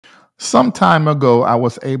Some time ago, I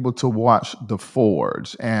was able to watch The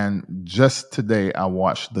Forge, and just today, I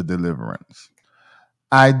watched The Deliverance.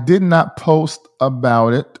 I did not post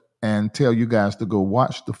about it and tell you guys to go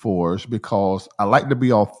watch The Forge because I like to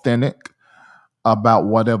be authentic about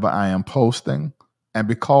whatever I am posting. And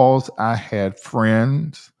because I had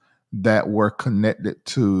friends that were connected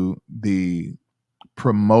to the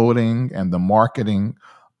promoting and the marketing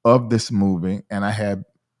of this movie, and I had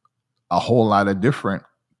a whole lot of different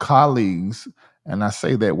colleagues, and I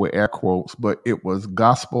say that with air quotes, but it was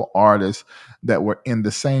gospel artists that were in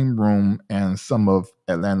the same room and some of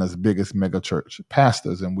Atlanta's biggest megachurch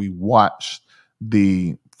pastors, and we watched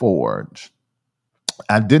The Forge.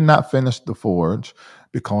 I did not finish The Forge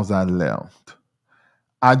because I left.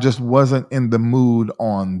 I just wasn't in the mood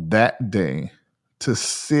on that day to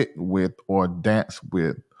sit with or dance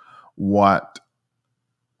with what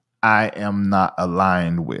I am not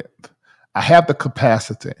aligned with. I have the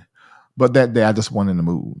capacity, but that day I just wasn't in the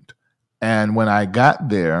mood. And when I got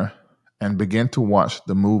there and began to watch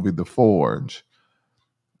the movie The Forge,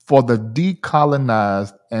 for the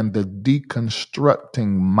decolonized and the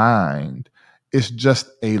deconstructing mind, it's just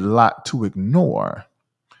a lot to ignore.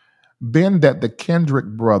 Being that the Kendrick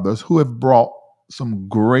brothers, who have brought some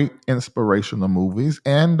great inspirational movies,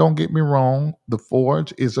 and don't get me wrong, The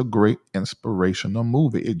Forge is a great inspirational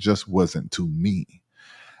movie. It just wasn't to me.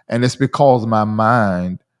 And it's because my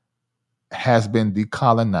mind has been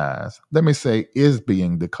decolonized. Let me say, is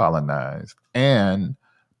being decolonized. And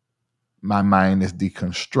my mind is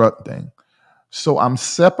deconstructing. So I'm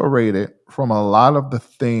separated from a lot of the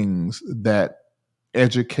things that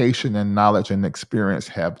education and knowledge and experience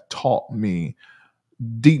have taught me,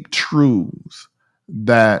 deep truths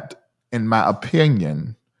that, in my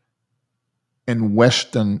opinion, in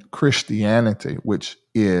Western Christianity, which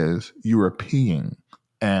is European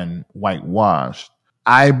and whitewashed,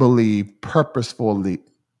 I believe purposefully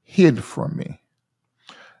hid from me.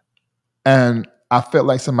 And I felt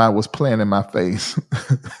like somebody was playing in my face.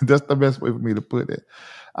 That's the best way for me to put it.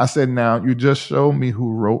 I said, now you just showed me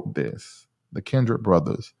who wrote this, the Kendrick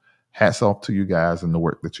brothers. Hats off to you guys and the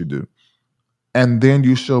work that you do. And then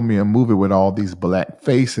you show me a movie with all these black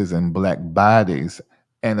faces and black bodies,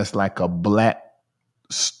 and it's like a black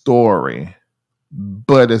story,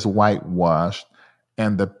 but it's whitewashed,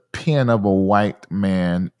 and the pen of a white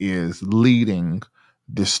man is leading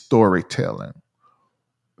the storytelling.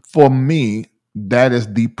 For me, that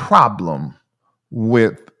is the problem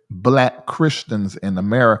with black Christians in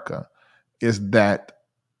America, is that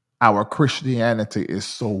our Christianity is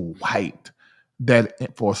so white that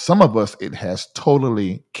for some of us, it has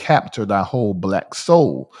totally captured our whole black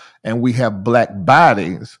soul. And we have black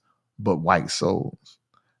bodies, but white souls.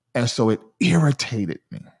 And so it irritated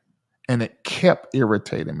me. And it kept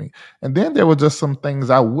irritating me. And then there were just some things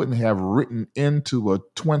I wouldn't have written into a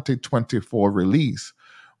 2024 release,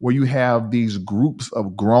 where you have these groups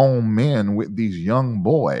of grown men with these young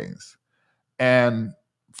boys. And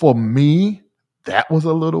for me, that was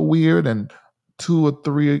a little weird. And two or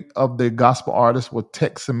three of the gospel artists were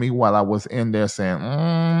texting me while I was in there saying,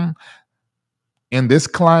 in this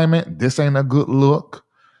climate, this ain't a good look.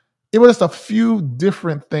 It was just a few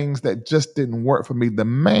different things that just didn't work for me. The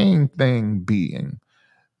main thing being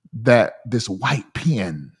that this white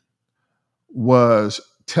pen was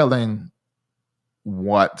telling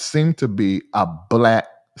what seemed to be a black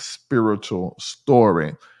spiritual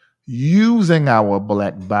story, using our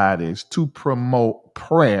black bodies to promote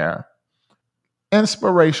prayer,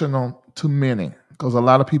 inspirational to many, because a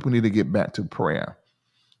lot of people need to get back to prayer.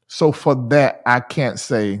 So for that, I can't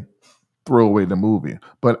say throw away the movie,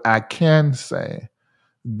 but I can say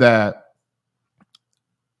that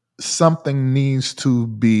something needs to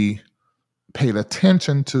be paid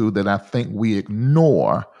attention to that I think we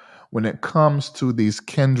ignore when it comes to these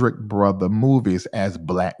Kendrick brother movies as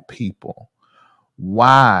black people.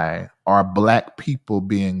 Why are black people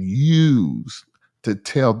being used to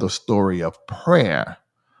tell the story of prayer,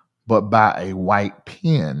 but by a white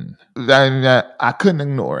pen? I couldn't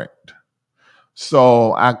ignore it.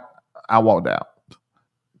 So I walked out.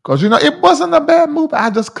 Because, it wasn't a bad movie. I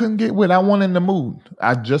just couldn't get with it. I wasn't in the mood.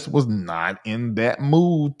 I just was not in that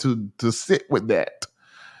mood to sit with that.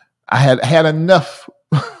 I had enough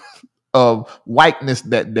of whiteness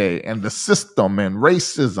that day and the system and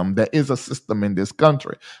racism that is a system in this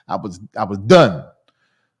country. I was done.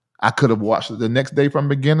 I could have watched it the next day from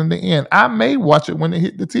beginning to end. I may watch it when it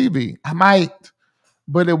hit the TV. I might.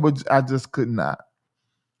 But I just could not.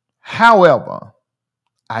 However,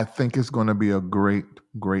 I think it's going to be a great,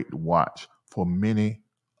 great watch for many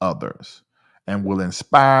others and will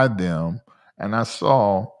inspire them. And I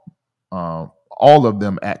saw all of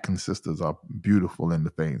them Atkins sisters are beautiful in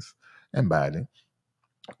the face and body.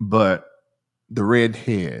 But the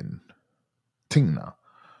redhead, Tina,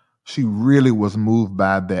 she really was moved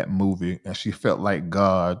by that movie, and she felt like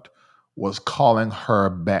God was calling her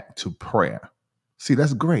back to prayer. See,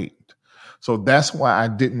 that's great. So that's why I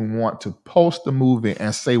didn't want to post the movie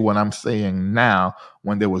and say what I'm saying now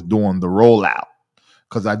when they was doing the rollout,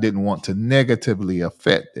 because I didn't want to negatively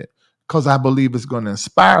affect it, because I believe it's going to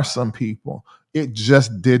inspire some people. It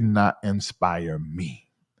just did not inspire me.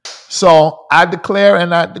 So I declare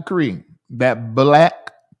and I decree that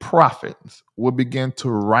Black prophets will begin to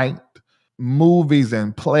write movies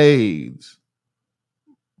and plays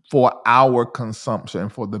for our consumption,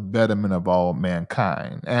 for the betterment of all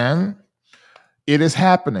mankind. And it is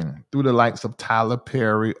happening through the likes of Tyler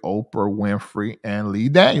Perry, Oprah Winfrey, and Lee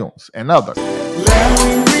Daniels, and others. Let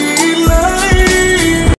me be light.